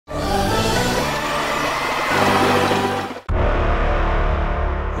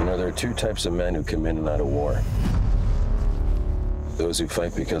are two types of men who come in and out of war. Those who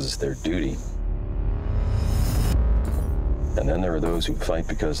fight because it's their duty. And then there are those who fight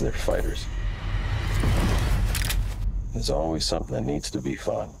because they're fighters. There's always something that needs to be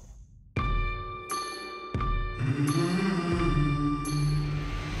fought.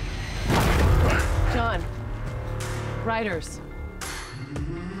 John, writers.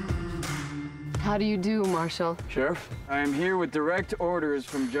 How do you do, Marshal? Sheriff, I am here with direct orders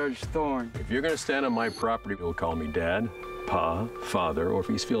from Judge Thorne. If you're gonna stand on my property, he'll call me Dad, Pa, Father, or if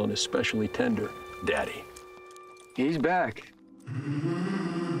he's feeling especially tender, Daddy. He's back.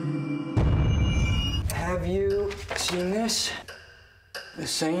 Have you seen this? The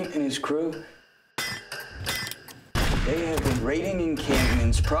Saint and his crew? They have been raiding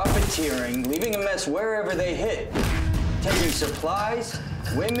encampments, profiteering, leaving a mess wherever they hit, taking supplies,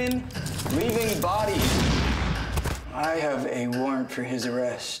 women, leaving bodies. I have a warrant for his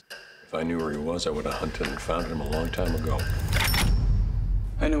arrest. If I knew where he was, I would have hunted and found him a long time ago.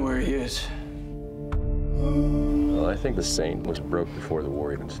 I know where he is. Well, I think the Saint was broke before the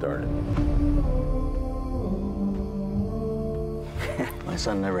war even started. My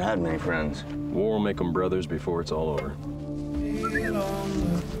son never had many friends. War will make them brothers before it's all over.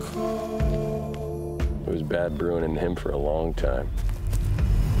 It was bad brewing in him for a long time.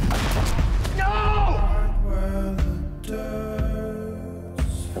 No!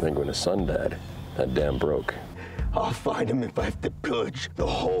 I think when his son died, that dam broke. I'll find him if I have to pillage the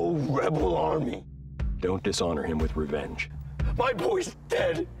whole rebel army. Don't dishonor him with revenge. My boy's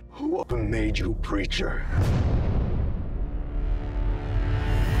dead. Who up and made you preacher?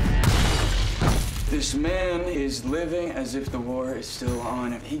 This man is living as if the war is still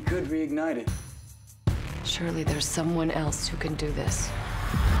on. He could reignite it. Surely there's someone else who can do this.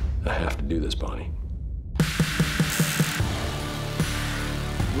 I have to do this, Bonnie.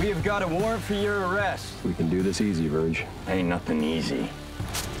 We have got a warrant for your arrest. We can do this easy, Verge. Ain't nothing easy.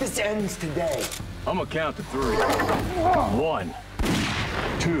 This ends today. I'm gonna count to 3. 1,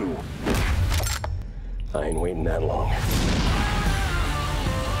 2. I ain't waiting that long.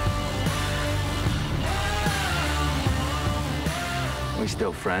 We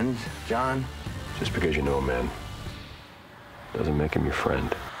still friends, John? Just because you know a man doesn't make him your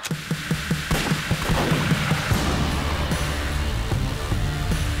friend.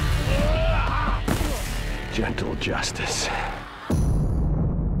 Gentle justice.